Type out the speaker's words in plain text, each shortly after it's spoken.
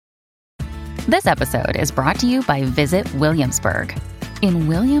This episode is brought to you by Visit Williamsburg. In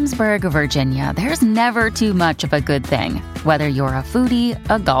Williamsburg, Virginia, there's never too much of a good thing. Whether you're a foodie,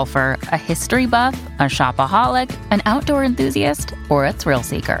 a golfer, a history buff, a shopaholic, an outdoor enthusiast, or a thrill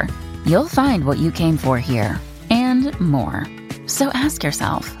seeker, you'll find what you came for here and more. So ask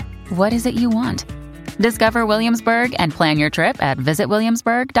yourself, what is it you want? Discover Williamsburg and plan your trip at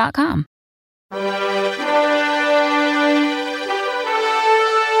visitwilliamsburg.com.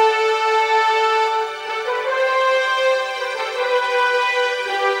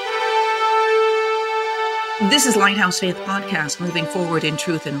 This is Lighthouse Faith Podcast, moving forward in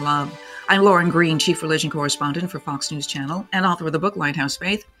truth and love. I'm Lauren Green, Chief Religion Correspondent for Fox News Channel and author of the book Lighthouse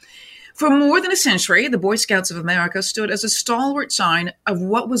Faith. For more than a century, the Boy Scouts of America stood as a stalwart sign of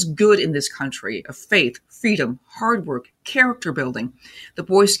what was good in this country, of faith, freedom, hard work, character building. The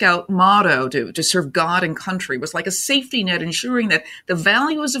Boy Scout motto, to serve God and country, was like a safety net, ensuring that the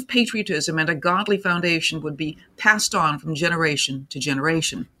values of patriotism and a godly foundation would be passed on from generation to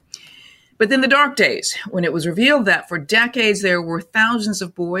generation. But in the dark days, when it was revealed that for decades there were thousands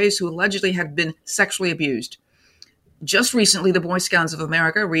of boys who allegedly had been sexually abused, just recently the Boy Scouts of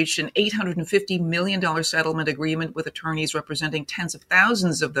America reached an $850 million settlement agreement with attorneys representing tens of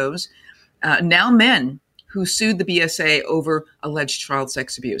thousands of those, now men, who sued the BSA over alleged child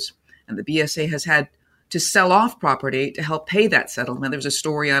sex abuse. And the BSA has had to sell off property to help pay that settlement. There's a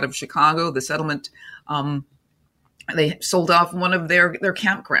story out of Chicago. The settlement, they sold off one of their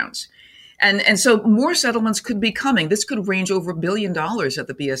campgrounds. And so more settlements could be coming. This could range over $1 billion that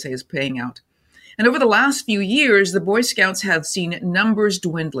the BSA is paying out. And over the last few years, the Boy Scouts have seen numbers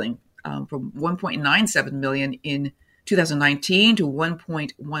dwindling from 1.97 million in 2019 to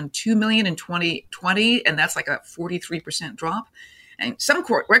 1.12 million in 2020. And that's like a 43% drop. And some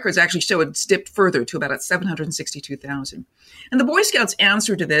court records actually show it's dipped further to about 762,000. And the Boy Scouts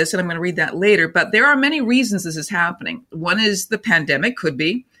answer to this, and I'm going to read that later, but there are many reasons this is happening. One is the pandemic, could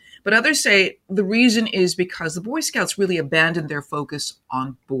be. But others say the reason is because the Boy Scouts really abandoned their focus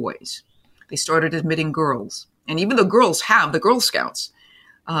on boys. They started admitting girls. And even though girls have the Girl Scouts,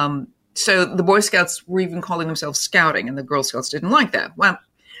 so the Boy Scouts were even calling themselves scouting, and the Girl Scouts didn't like that. Well,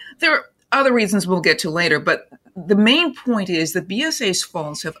 there are other reasons we'll get to later, but the main point is that BSA's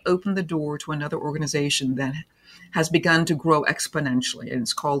faults have opened the door to another organization that has begun to grow exponentially, and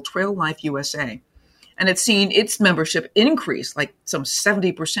it's called Trail Life USA. And it's seen its membership increase like some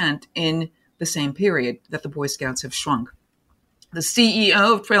 70% in the same period that the Boy Scouts have shrunk. The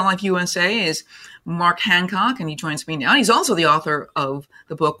CEO of Trail Life USA is Mark Hancock, and he joins me now. He's also the author of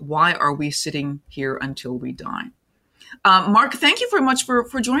the book, Why Are We Sitting Here Until We Die? Mark, thank you very much for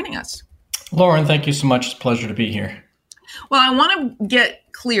joining us. Lauren, thank you so much. It's a pleasure to be here. Well, I want to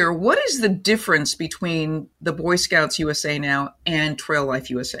get clear. What is the difference between the Boy Scouts USA now and Trail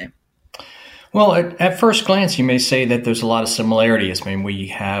Life USA? Well, at first glance, you may say that there's a lot of similarities. I mean, we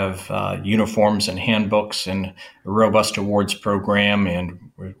have uniforms and handbooks and a robust awards program, and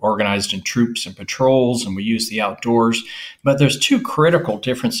we're organized in troops and patrols, and we use the outdoors. But there's two critical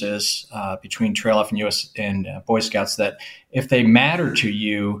differences between Trail Life and Boy Scouts that if they matter to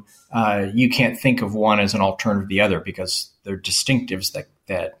you, you can't think of one as an alternative to the other because they're distinctives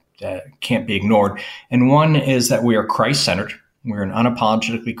that can't be ignored. And one is that we are Christ-centered. We're an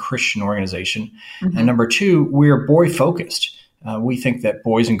unapologetically Christian organization. Mm-hmm. And number two, we're boy-focused. We think that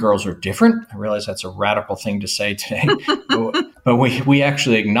boys and girls are different. I realize that's a radical thing to say today, but we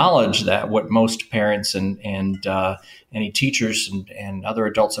actually acknowledge that what most parents and any teachers and other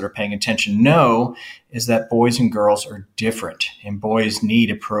adults that are paying attention know is that boys and girls are different, and boys need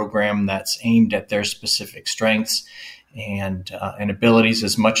a program that's aimed at their specific strengths and abilities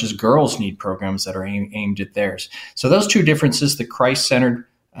as much as girls need programs that are aimed at theirs. So those two differences, the Christ-centered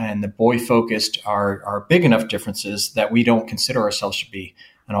and the boy-focused, are big enough differences that we don't consider ourselves to be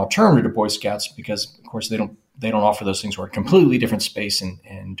an alternative to Boy Scouts because, of course, they don't offer those things. We're a completely different space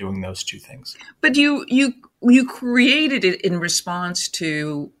in doing those two things. But you created it in response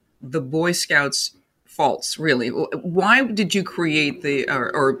to the Boy Scouts faults, really. Why did you create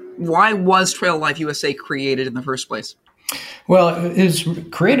or why was Trail Life USA created in the first place? Well, it was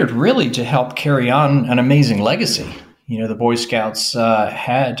created really to help carry on an amazing legacy. You know, the Boy Scouts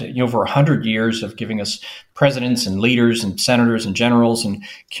had over 100 years of giving us presidents and leaders and senators and generals and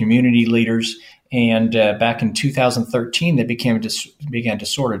community leaders. And back in 2013, they began to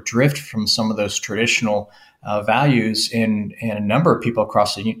sort of drift from some of those traditional values, and a number of people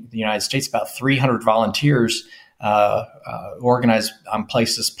across the United States, about 300 volunteers, organized on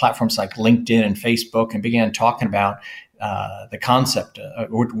platforms like LinkedIn and Facebook, and began talking about the concept,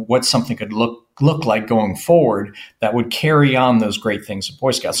 what something could look like going forward that would carry on those great things of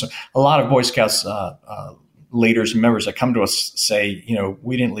Boy Scouts. So a lot of Boy Scouts leaders and members that come to us say,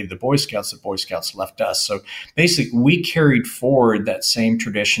 we didn't leave the Boy Scouts left us. So basically, we carried forward that same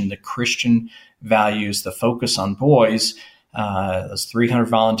tradition, the Christian values, the focus on boys. Those 300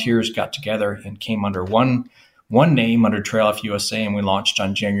 volunteers got together and came under one name, under Trail Life USA, and we launched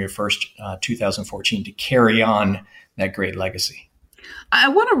on January 1st, 2014 to carry on that great legacy. I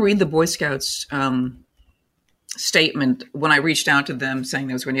want to read the Boy Scouts statement when I reached out to them saying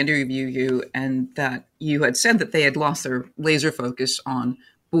they was going to interview you, and that you had said that they had lost their laser focus on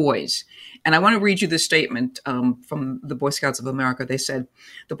boys. And I want to read you this statement from the Boy Scouts of America. They said,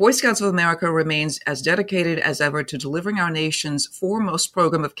 "The Boy Scouts of America remains as dedicated as ever to delivering our nation's foremost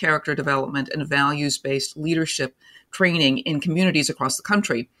program of character development and values-based leadership training in communities across the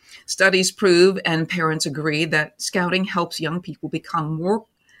country. Studies prove and parents agree that Scouting helps young people become more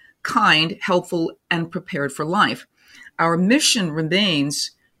kind, helpful, and prepared for life. Our mission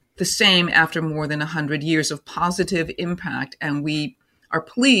remains the same after more than 100 years of positive impact, and we are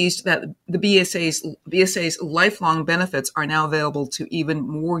pleased that the BSA's lifelong benefits are now available to even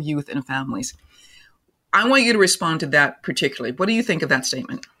more youth and families." I want you to respond to that particularly. What do you think of that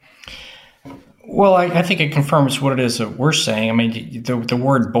statement? Well, I think it confirms what it is that we're saying. I mean, the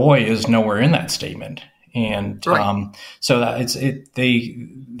word boy is nowhere in that statement. And right. So that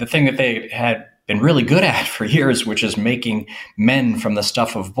the thing that they had been really good at for years, which is making men from the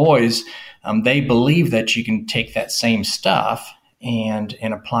stuff of boys, they believe that you can take that same stuff and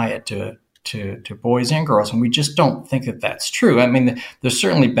apply it to boys and girls. And we just don't think that that's true. I mean, there's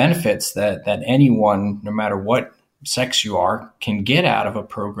certainly benefits that anyone, no matter what sex you are, can get out of a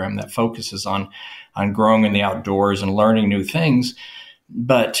program that focuses on growing in the outdoors and learning new things.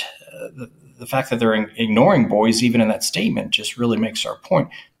 But the fact that they're ignoring boys, even in that statement, just really makes our point.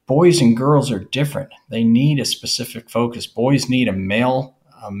 Boys and girls are different. They need a specific focus. Boys need a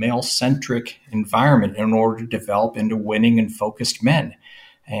male-centric environment in order to develop into winning and focused men.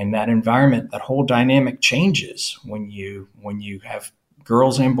 And that environment, that whole dynamic changes when you have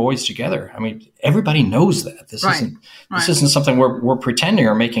girls and boys together. I mean, everybody knows that. This isn't something we're pretending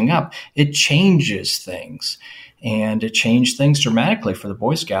or making up. It changes things. And it changed things dramatically for the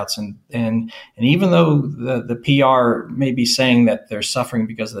Boy Scouts. And even though the PR may be saying that they're suffering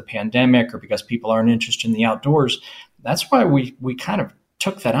because of the pandemic or because people aren't interested in the outdoors, that's why we kind of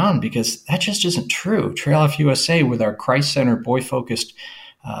took that on, because that just isn't true. Trail Life USA, with our Christ-centered, boy-focused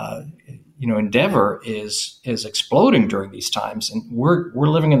endeavor, is exploding during these times. And we're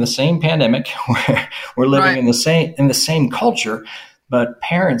living in the same pandemic. We're living in the same culture, but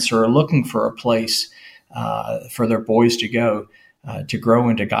parents are looking for a place for their boys to go to grow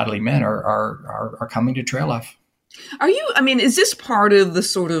into godly men are coming to Trail Life. Is this part of the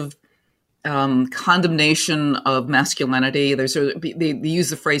sort of condemnation of masculinity? They use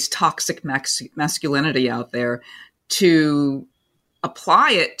the phrase toxic masculinity out there to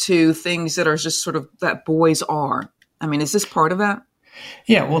apply it to things that are just sort of that boys are. I mean, is this part of that?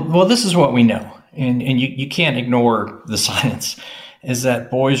 Yeah, well, this is what we know, and you can't ignore the science. Is that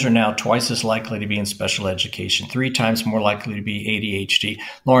boys are now twice as likely to be in special education, 3 times more likely to be ADHD.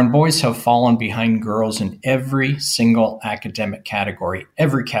 Lauren, boys have fallen behind girls in every single academic category,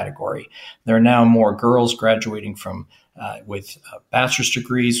 every category. There are now more girls graduating from with bachelor's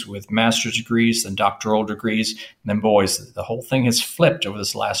degrees, with master's degrees, than doctoral degrees, than boys. The whole thing has flipped over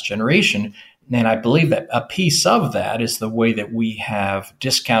this last generation. And I believe that a piece of that is the way that we have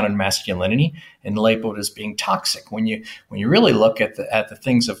discounted masculinity and labeled as being toxic. When you really look at the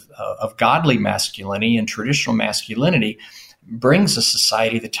things of godly masculinity and traditional masculinity, brings a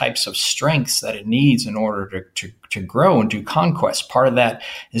society the types of strengths that it needs in order to grow and do conquest. Part of that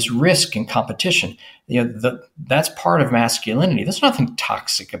is risk and competition. That's part of masculinity. There's nothing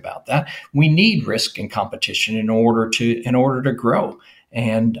toxic about that. We need risk and competition in order to grow.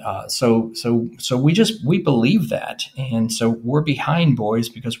 And so we believe that. And so we're behind boys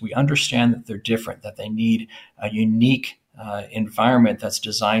because we understand that they're different, that they need a unique environment that's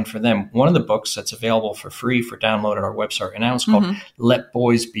designed for them. One of the books that's available for free for download at our website right now is called Let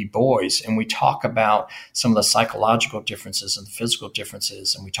Boys Be Boys. And we talk about some of the psychological differences and the physical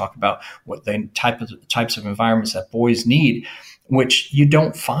differences. And we talk about what the types of environments that boys need, which you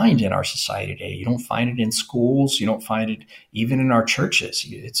don't find in our society today. You don't find it in schools. You don't find it even in our churches.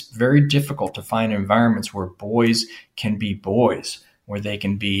 It's very difficult to find environments where boys can be boys, where they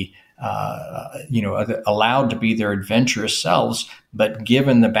can be allowed to be their adventurous selves, but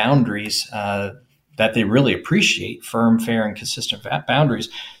given the boundaries that they really appreciate, firm, fair, and consistent boundaries,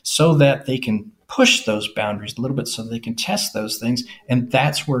 so that they can push those boundaries a little bit so they can test those things. And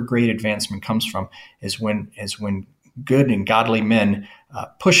that's where great advancement comes from, is when good and godly men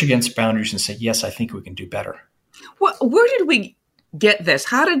push against boundaries and say, yes, I think we can do better. Well, where did we get this?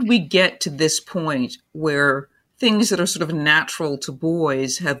 How did we get to this point where things that are sort of natural to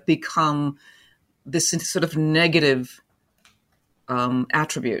boys have become this sort of negative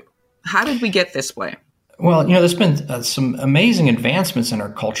attribute? How did we get this way? Well, there's been some amazing advancements in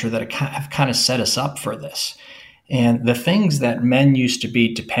our culture that have kind of set us up for this. And the things that men used to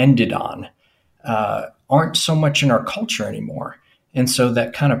be depended on aren't so much in our culture anymore. And so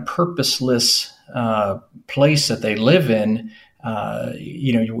that kind of purposeless place that they live in,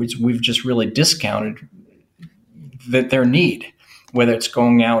 we've just really discounted their need, whether it's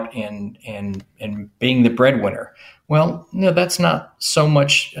going out and being the breadwinner. Well, that's not so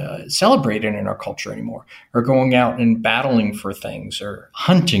much celebrated in our culture anymore, or going out and battling for things or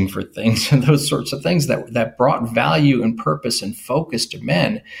hunting for things and those sorts of things that brought value and purpose and focus to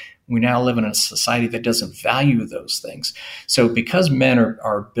men. We now live in a society that doesn't value those things. So because men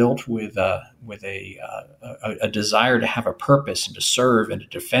are built with a desire to have a purpose and to serve and to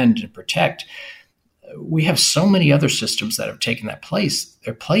defend and protect, we have so many other systems that have taken their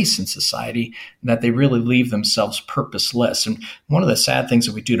place in society that they really leave themselves purposeless. And one of the sad things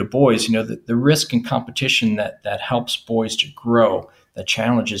that we do to boys, the risk and competition that helps boys to grow, that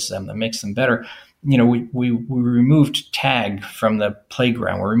challenges them, that makes them better. We removed tag from the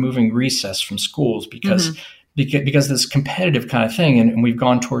playground. We're removing recess from schools because this competitive kind of thing. And we've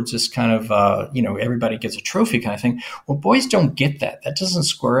gone towards this kind of, everybody gets a trophy kind of thing. Well, boys don't get that. That doesn't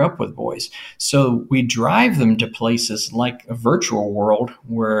square up with boys. So we drive them to places like a virtual world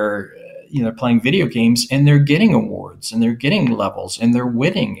where, they're playing video games and they're getting awards and they're getting levels and they're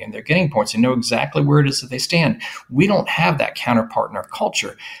winning and they're getting points and know exactly where it is that they stand. We don't have that counterpart in our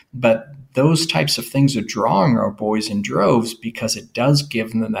culture, but those types of things are drawing our boys in droves because it does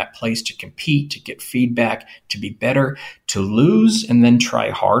give them that place to compete, to get feedback, to be better, to lose and then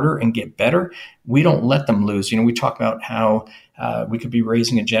try harder and get better. We don't let them lose. We talk about how we could be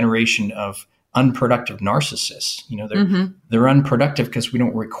raising a generation of unproductive narcissists. They're unproductive because we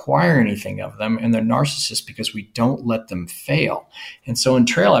don't require anything of them, and they're narcissists because we don't let them fail. And so in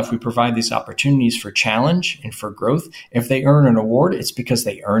Trail Life, we provide these opportunities for challenge and for growth. If they earn an award, it's because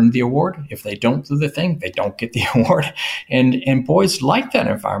they earned the award. If they don't do the thing, they don't get the award. And boys like that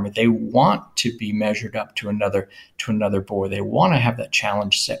environment. They want to be measured up to another boy. They want to have that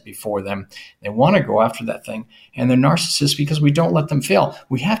challenge set before them. They want to go after that thing. And they're narcissists because we don't let them fail.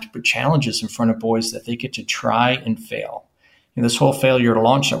 We have to put challenges in front of boys that they get to try and fail. This whole failure to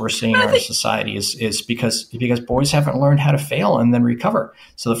launch that we're seeing in our society is because boys haven't learned how to fail and then recover.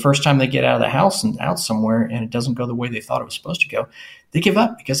 So the first time they get out of the house and out somewhere and it doesn't go the way they thought it was supposed to go, they give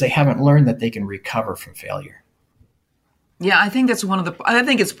up because they haven't learned that they can recover from failure. Yeah, I think that's I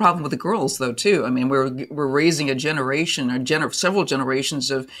think it's a problem with the girls though too. I mean, we're raising a generation, several generations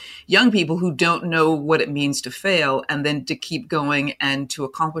of young people who don't know what it means to fail and then to keep going and to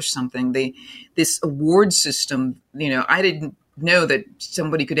accomplish something. This award system, I didn't know that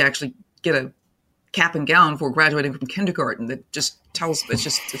somebody could actually get a cap and gown for graduating from kindergarten. That just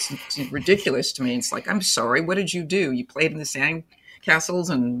it's ridiculous to me. It's like, I'm sorry, what did you do? You played in the sand castles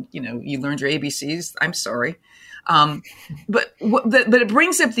and you learned your ABCs. I'm sorry. But it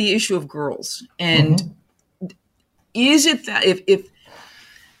brings up the issue of girls. And is it that if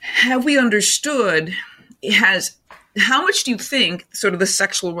have we understood how much do you think sort of the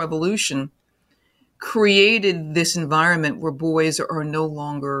sexual revolution created this environment where boys are no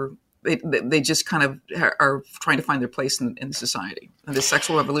longer, they just kind of are trying to find their place in society, and the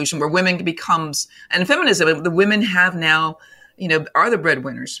sexual revolution where women becomes, and feminism, the women have now, are the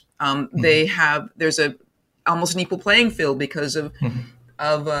breadwinners. There's almost an equal playing field because of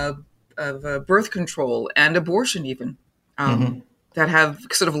birth control and abortion even, that have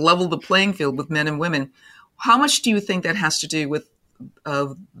sort of leveled the playing field with men and women. How much do you think that has to do with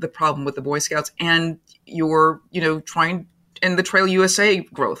the problem with the Boy Scouts and your, trying and the Trail USA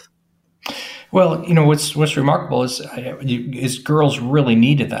growth? Well, what's remarkable is girls really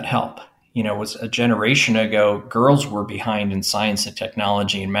needed that help. It was a generation ago, girls were behind in science and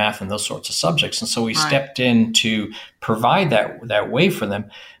technology and math and those sorts of subjects. And so we stepped in to provide that way for them.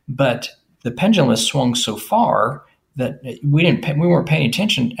 But the pendulum has swung so far that we weren't paying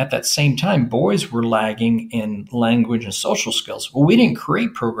attention. At that same time, boys were lagging in language and social skills. Well, we didn't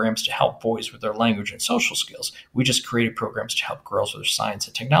create programs to help boys with their language and social skills. We just created programs to help girls with their science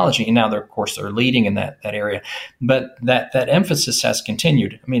and technology. And now they're leading in that area. But that emphasis has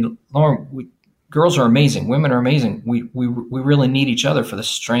continued. I mean, Lauren, girls are amazing. Women are amazing. We really need each other for the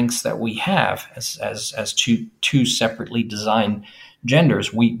strengths that we have as two separately designed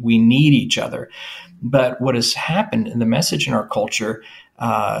genders. We need each other. But what has happened in the message in our culture,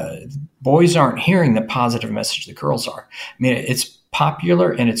 boys aren't hearing the positive message the girls are. I mean, it's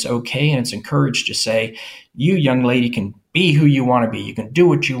popular and it's okay and it's encouraged to say, you young lady can be who you want to be. You can do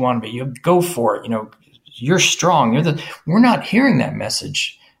what you want to be. You go for it. You're strong. We're not hearing that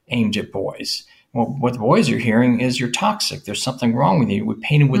message aimed at boys. Well, what the boys are hearing is you're toxic. There's something wrong with you. We're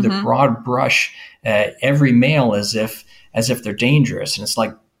painted with a broad brush every male as if they're dangerous. And it's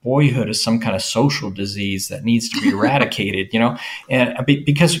like boyhood is some kind of social disease that needs to be eradicated, and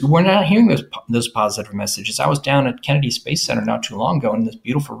because we're not hearing those positive messages. I was down at Kennedy Space Center not too long ago in this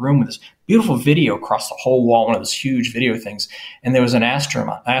beautiful room with this beautiful video across the whole wall, one of those huge video things. And there was an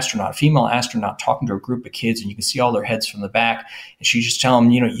astronaut, female astronaut, talking to a group of kids, and you can see all their heads from the back. And she just telling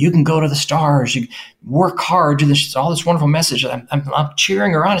them, you can go to the stars, you work hard, do this, all this wonderful message. I'm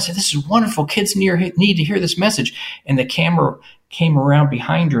cheering her on. I said, this is wonderful. Kids need to hear this message. And the camera came around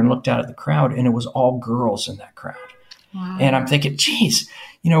behind her and looked out at the crowd, and it was all girls in that crowd. Wow. And I'm thinking, geez,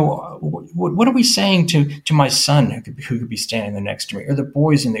 what are we saying to my son who could be standing there next to me, or the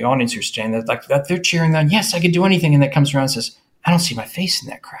boys in the audience who are standing there, like that they're cheering on, yes, I could do anything. And that comes around and says, I don't see my face in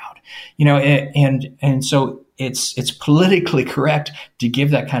that crowd, and so it's politically correct to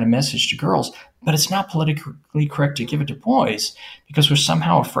give that kind of message to girls, but it's not politically correct to give it to boys because we're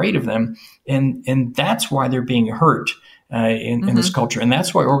somehow afraid of them. And that's why they're being hurt. In this culture. And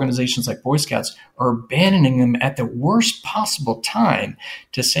that's why organizations like Boy Scouts are abandoning them at the worst possible time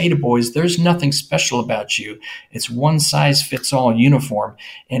to say to boys, there's nothing special about you. It's one size fits all uniform.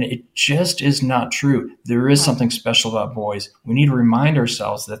 And it just is not true. There is something special about boys. We need to remind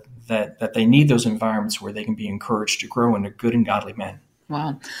ourselves that they need those environments where they can be encouraged to grow into good and godly men.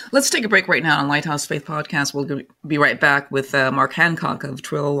 Wow. Let's take a break right now on Lighthouse Faith Podcast. We'll be right back with Mark Hancock of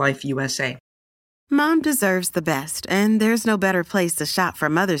Trail Life USA. Mom deserves the best, and there's no better place to shop for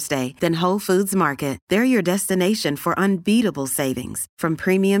Mother's Day than Whole Foods Market. They're your destination for unbeatable savings, from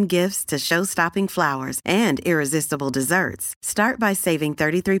premium gifts to show-stopping flowers and irresistible desserts. Start by saving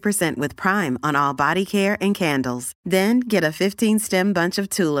 33% with Prime on all body care and candles. Then get a 15-stem bunch of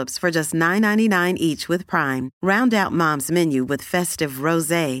tulips for just $9.99 each with Prime. Round out Mom's menu with festive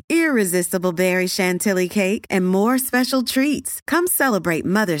rosé, irresistible berry chantilly cake, and more special treats. Come celebrate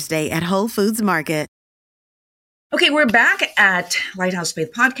Mother's Day at Whole Foods Market. Okay, we're back at Lighthouse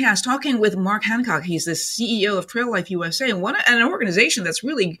Faith Podcast talking with Mark Hancock. He's the CEO of Trail Life USA, an organization that's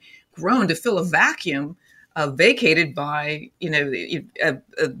really grown to fill a vacuum vacated by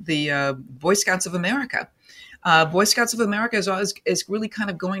the Boy Scouts of America. Boy Scouts of America is really kind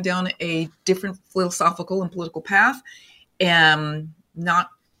of going down a different philosophical and political path, and not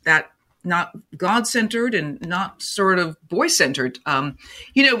God-centered and not sort of boy-centered. Mark,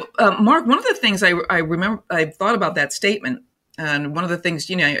 one of the things I remember, I thought about that statement, and one of the things,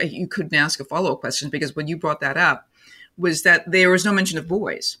 you couldn't ask a follow-up question because when you brought that up was that there was no mention of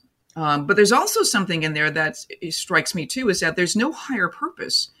boys. But there's also something in there that strikes me too, is that there's no higher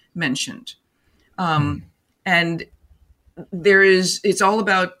purpose mentioned. And it's all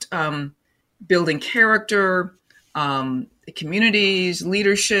about building character, communities,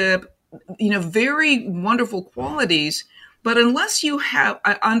 leadership, very wonderful qualities. But unless you have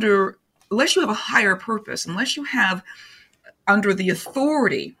a higher purpose, unless you have under the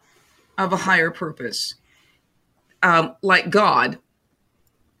authority of a higher purpose, like God,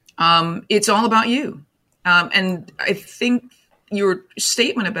 it's all about you. And I think your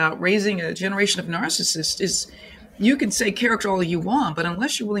statement about raising a generation of narcissists is, you can say character all you want, but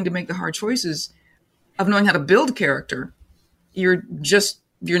unless you're willing to make the hard choices of knowing how to build character, you're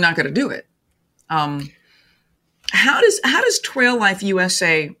not going to do it. How does Trail Life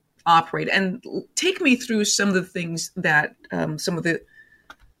USA operate? And take me through some of the things that some of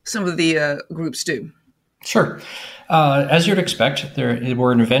the groups do. Sure. As you'd expect,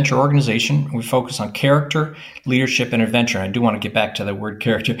 we're an adventure organization. We focus on character, leadership, and adventure. I do want to get back to the word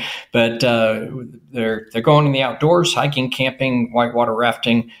character, but they're going in the outdoors, hiking, camping, whitewater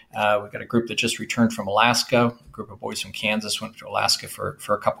rafting. We've got a group that just returned from Alaska. A group of boys from Kansas went to Alaska for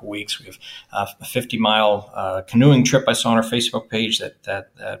a couple of weeks. We have a 50-mile canoeing trip I saw on our Facebook page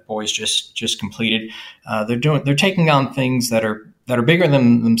that boys just completed. They're taking on things that are bigger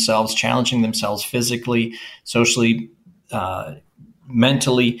than themselves, challenging themselves physically, socially,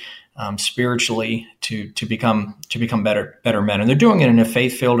 mentally, spiritually, to become better men. And they're doing it in a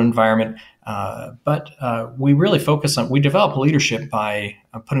faith-filled environment, But we really we develop leadership by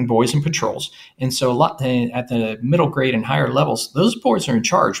putting boys in patrols. And so at the middle grade and higher levels, those boys are in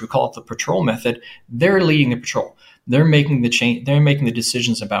charge. We call it the patrol method. They're leading the patrol. They're making the change. They're making the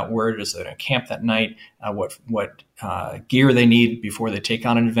decisions about where it is they're going to camp that night, what gear they need before they take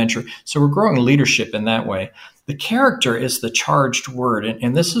on an adventure. So we're growing leadership in that way. The character is the charged word,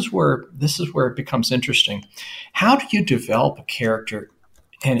 and this is where it becomes interesting. How do you develop a character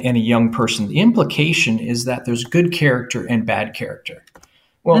in a young person? The implication is that there's good character and bad character.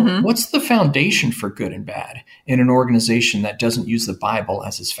 Well, what's the foundation for good and bad in an organization that doesn't use the Bible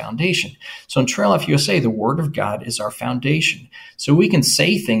as its foundation? So in Trail Life USA, the Word of God is our foundation. So we can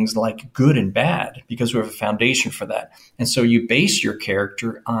say things like good and bad because we have a foundation for that. And so you base your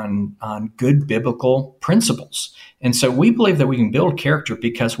character on good biblical principles. And so we believe that we can build character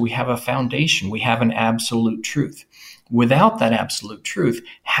because we have a foundation. We have an absolute truth. Without that absolute truth,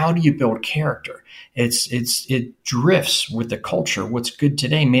 how do you build character? It drifts with the culture. What's good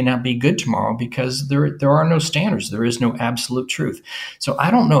today may not be good tomorrow because there are no standards. There is no absolute truth. So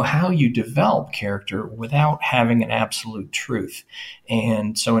I don't know how you develop character without having an absolute truth.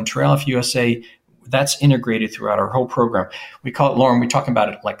 And so in Trail Life USA, that's integrated throughout our whole program. We call it, Lauren, we talk about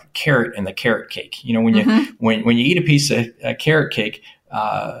it like the carrot and the carrot cake. You know, when you eat a piece of carrot cake,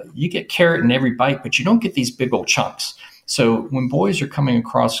 you get carrot in every bite, but you don't get these big old chunks. So when boys are coming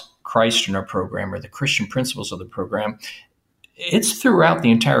across Christ in our program or the Christian principles of the program, it's throughout the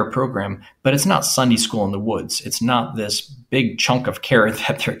entire program, but it's not Sunday school in the woods. It's not this big chunk of carrot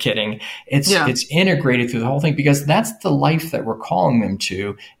that they're getting. It's integrated through the whole thing because that's the life that we're calling them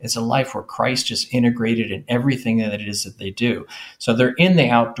to. It's a life where Christ is integrated in everything that it is that they do. So they're in the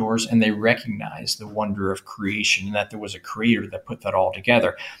outdoors and they recognize the wonder of creation and that there was a creator that put that all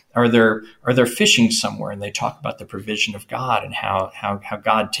together. Or they're fishing somewhere and they talk about the provision of God and how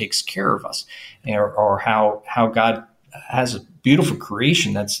God takes care of us, or how God has a beautiful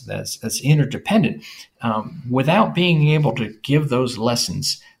creation that's interdependent. Without being able to give those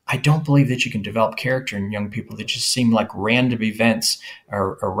lessons, I don't believe that you can develop character in young people that just seem like random events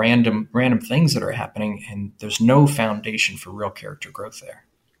or random things that are happening, and there's no foundation for real character growth there.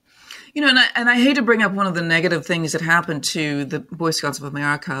 You know, and I hate to bring up one of the negative things that happened to the Boy Scouts of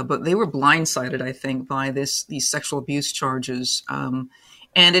America, but they were blindsided, I think, by these sexual abuse charges.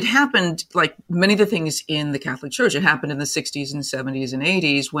 And it happened like many of the things in the Catholic Church. It happened in the 60s and 70s and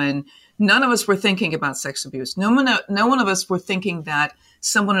 80s when none of us were thinking about sex abuse. No one of us were thinking that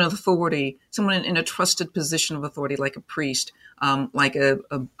someone in authority, someone in a trusted position of authority, like a priest, like a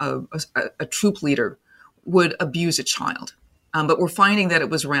troop leader, would abuse a child. But we're finding that it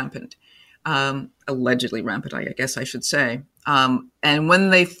was rampant, allegedly rampant, I guess I should say. And when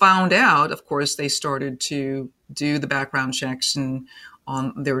they found out, of course, they started to do the background checks and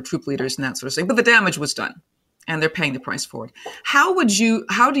there were troop leaders and that sort of thing. But the damage was done, and they're paying the price for it. How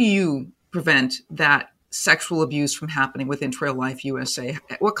do you prevent that sexual abuse from happening within Trail Life USA?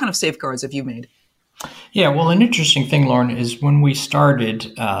 What kind of safeguards have you made? Yeah, well, an interesting thing, Lauren, is when we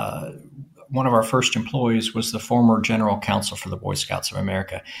started, one of our first employees was the former general counsel for the Boy Scouts of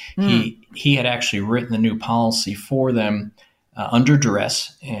America. He had actually written the new policy for them under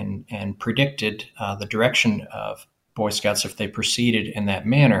duress and predicted the direction of Boy Scouts if they proceeded in that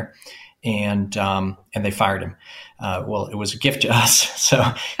manner, and they fired him. Well, it was a gift to us. So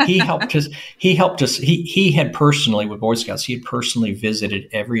he helped us. He had personally, with Boy Scouts, he had personally visited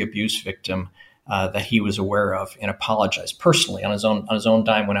every abuse victim that he was aware of and apologized personally on his own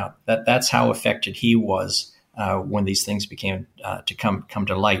dime. Went out. That's how affected he was when these things began to come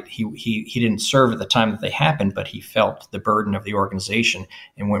to light. He didn't serve at the time that they happened, but he felt the burden of the organization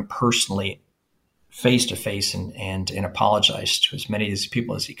and went personally face to face and apologized to as many of these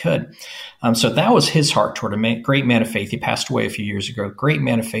people as he could. So that was his heart toward a great man of faith. He passed away a few years ago. Great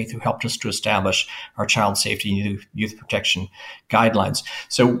man of faith who helped us to establish our child safety and youth protection guidelines.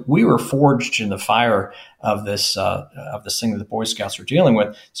 So we were forged in the fire of this thing that the Boy Scouts were dealing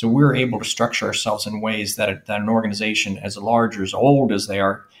with. So we were able to structure ourselves in ways that an organization as large or as old as they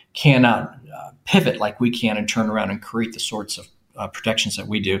are cannot pivot like we can and turn around and create the sorts of protections that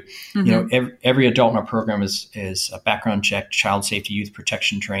we do. Mm-hmm. You know, every adult in our program is a background check, child safety, youth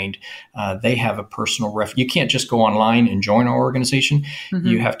protection trained. They have a personal You can't just go online and join our organization. Mm-hmm.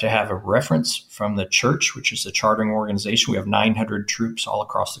 You have to have a reference from the church, which is the chartering organization. We have 900 troops all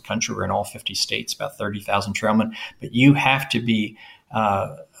across the country. We're in all 50 states, about 30,000 trailmen. But you have to be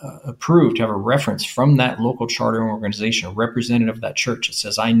approved to have a reference from that local charter organization, a representative of that church that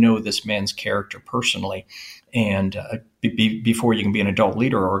says, I know this man's character personally, and before you can be an adult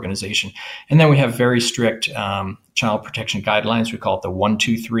leader organization. And then we have very strict child protection guidelines. We call it the 1,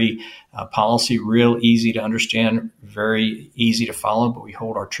 2, 3 policy. Real easy to understand, very easy to follow, but we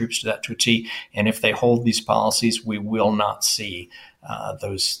hold our troops to that to a T. And if they hold these policies, we will not see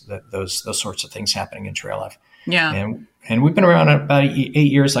those sorts of things happening in Trail Life. Yeah. And we've been around about 8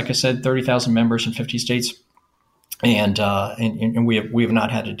 years, like I said, 30,000 members in 50 states. And we have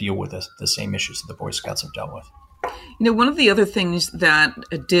not had to deal with the same issues that the Boy Scouts have dealt with. One of the other things that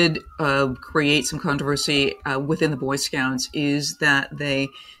did create some controversy within the Boy Scouts is that they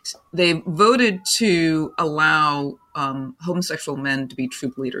voted to allow homosexual men to be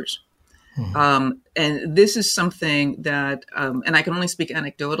troop leaders. Mm-hmm. And this is something that, and I can only speak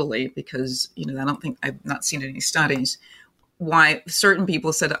anecdotally because, I've not seen any studies, why certain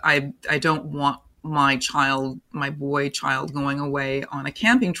people said, I don't want my boy child going away on a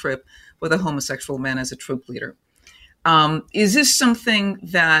camping trip with a homosexual man as a troop leader. Is this something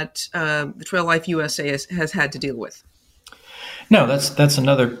that the Trail Life USA has had to deal with? No, that's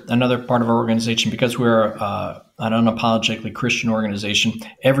another part of our organization. Because we're an unapologetically Christian organization,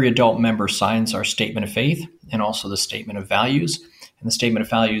 every adult member signs our statement of faith and also the statement of values. And the statement of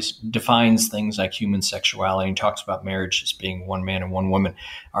values defines things like human sexuality and talks about marriage as being one man and one woman.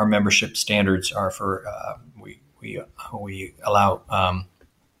 Our membership standards are for we allow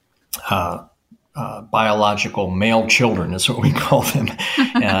biological male children is what we call them,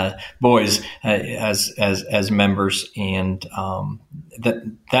 boys as members, and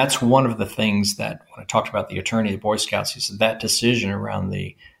that's one of the things that when I talked about the attorney of the Boy Scouts, he said that decision around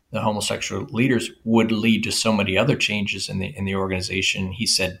the homosexual leaders would lead to so many other changes in the organization. He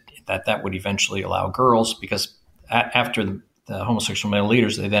said that would eventually allow girls, because after the homosexual male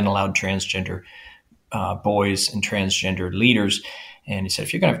leaders, they then allowed transgender boys and transgender leaders. And he said,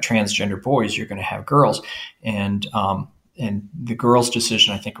 if you're going to have transgender boys, you're going to have girls. And the girls'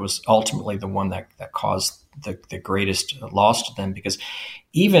 decision, I think, was ultimately the one that caused the greatest loss to them, because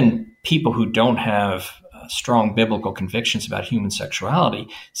even people who don't have strong biblical convictions about human sexuality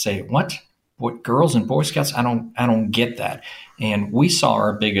say, what girls and Boy Scouts? I don't get that. And we saw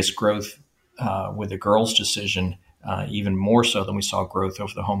our biggest growth with the girls' decision, even more so than we saw growth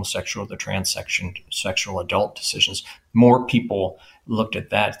over the homosexual, the transsexual adult decisions. More people looked at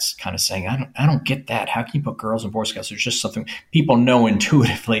that kind of saying, I don't get that. How can you put girls and Boy Scouts? There's just something, people know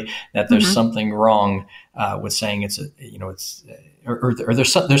intuitively that there's mm-hmm. something wrong with saying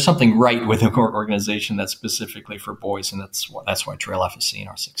there's something right with an organization that's specifically for boys. And that's why Trail Life is seeing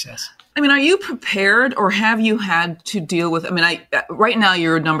our success. Are you prepared, or have you had to deal with, right now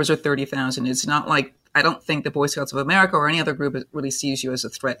your numbers are 30,000. It's not like, I don't think the Boy Scouts of America or any other group really sees you as a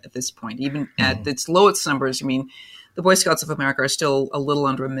threat at this point. Even mm-hmm. at its lowest numbers, the Boy Scouts of America are still a little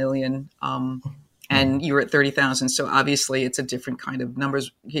under 1 million, and you're at 30,000. So obviously it's a different kind of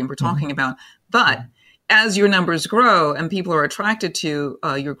numbers game we're talking mm-hmm. about. But as your numbers grow and people are attracted to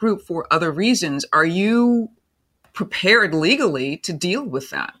your group for other reasons, are you prepared legally to deal with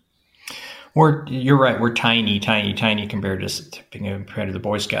that? You're right. We're tiny compared to the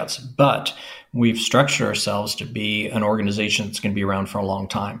Boy Scouts, but we've structured ourselves to be an organization that's going to be around for a long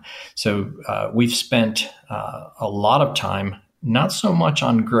time. So we've spent a lot of time, not so much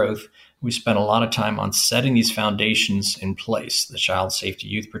on growth. We spent a lot of time on setting these foundations in place: the child safety,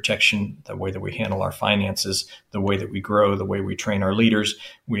 youth protection, the way that we handle our finances, the way that we grow, the way we train our leaders.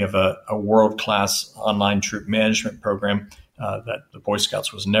 We have a world-class online troop management program that the Boy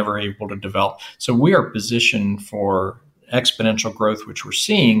Scouts was never able to develop. So we are positioned for exponential growth, which we're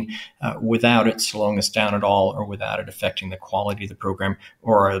seeing, without it slowing us down at all, or without it affecting the quality of the program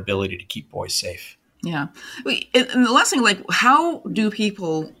or our ability to keep boys safe. Yeah. And the last thing, how do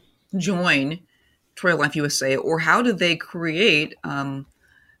people join Trail Life USA, or how do they create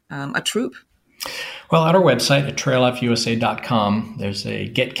a troop? Well, at our website at traillifeusa.com, there's a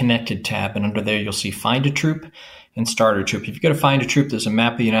Get Connected tab, and under there you'll see Find a Troop and Start a Troop. If you go to Find a Troop, there's a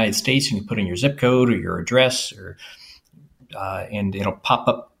map of the United States, and you put in your zip code or your address, and it'll pop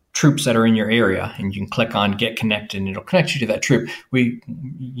up troops that are in your area, and you can click on Get Connected, and it'll connect you to that troop.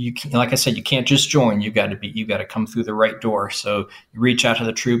 Like I said, you can't just join. You got to come through the right door. So you reach out to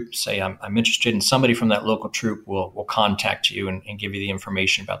the troop, say, I'm interested in somebody from that local troop. Will contact you and give you the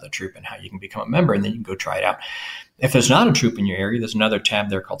information about the troop and how you can become a member, and then you can go try it out. If there's not a troop in your area, there's another tab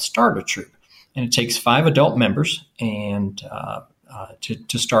there called Start a Troop, and it takes 5 adult members and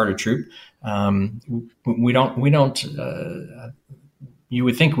to start a troop. you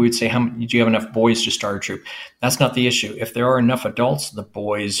would think we would say, do you have enough boys to start a troop? That's not the issue. If there are enough adults, the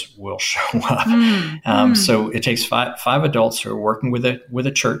boys will show up. So it takes five adults who are working with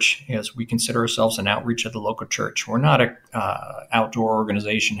a church, as we consider ourselves an outreach of the local church. We're not a outdoor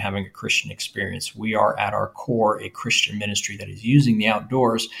organization having a Christian experience. We are at our core a Christian ministry that is using the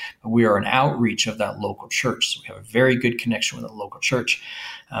outdoors, but we are an outreach of that local church. So we have a very good connection with the local church.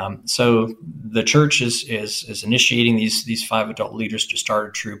 So the church is initiating these 5 adult leaders to start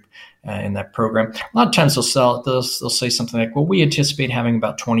a troop in that program. A lot of times they'll say something like, well, we anticipate having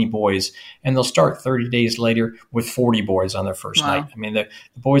about 20 boys, and they'll start 30 days later with 40 boys on their first night. I mean, the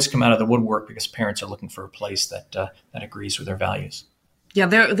boys come out of the woodwork because parents are looking for a place that agrees with their values. Yeah,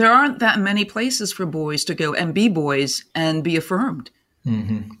 there aren't that many places for boys to go and be boys and be affirmed.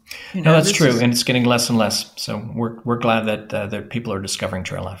 Mm-hmm. No, that's true, and it's getting less and less. So we're glad that people are discovering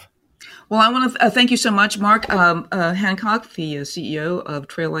Trail Life. Well, I want to thank you so much, Mark Hancock, the CEO of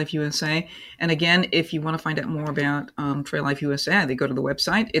Trail Life USA. And again, if you want to find out more about Trail Life USA, they go to the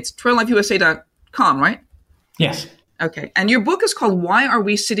website. It's traillifeusa.com, right? Yes. Okay. And your book is called Why Are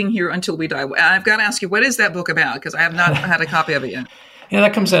We Sitting Here Until We Die? I've got to ask you, what is that book about? Because I have not had a copy of it yet. Yeah,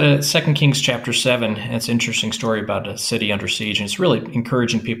 that comes out of 2 Kings chapter 7. It's an interesting story about a city under siege, and it's really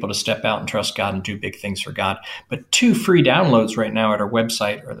encouraging people to step out and trust God and do big things for God. But 2 free downloads right now at our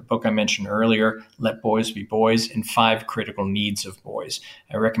website are the book I mentioned earlier, Let Boys Be Boys, and 5 Critical Needs of Boys.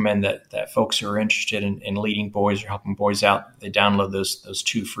 I recommend that folks who are interested in leading boys or helping boys out, they download those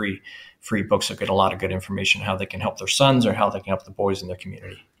 2 free books. They'll get a lot of good information how they can help their sons or how they can help the boys in their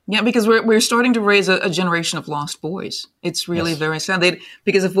community. Yeah, because we're starting to raise a generation of lost boys. It's really very sad.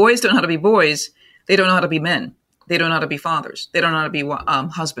 Because if boys don't know how to be boys, they don't know how to be men. They don't know how to be fathers. They don't know how to be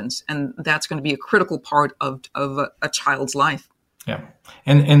husbands. And that's going to be a critical part of a child's life. Yeah,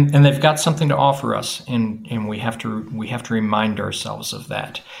 and they've got something to offer us, and we have to remind ourselves of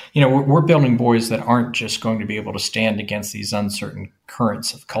that. You know, we're building boys that aren't just going to be able to stand against these uncertain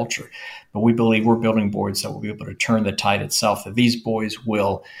currents of culture, but we believe we're building boys that will be able to turn the tide itself. That these boys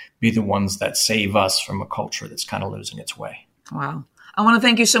will be the ones that save us from a culture that's kind of losing its way. Wow. I want to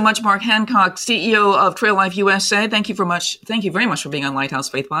thank you so much, Mark Hancock, CEO of Trail Life USA. Thank you very much for being on Lighthouse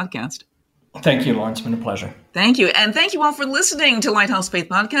Faith Podcast. Thank you, Lauren. It's been a pleasure. Thank you. And thank you all for listening to Lighthouse Faith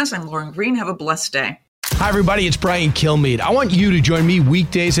Podcast. I'm Lauren Green. Have a blessed day. Hi, everybody. It's Brian Kilmeade. I want you to join me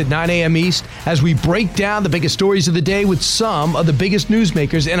weekdays at 9 a.m. East as we break down the biggest stories of the day with some of the biggest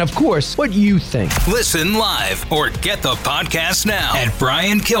newsmakers and, of course, what you think. Listen live or get the podcast now at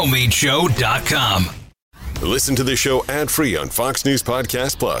BrianKilmeadShow.com. Listen to the show ad-free on Fox News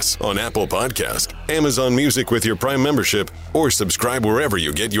Podcast Plus, on Apple Podcast, Amazon Music with your Prime membership, or subscribe wherever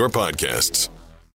you get your podcasts.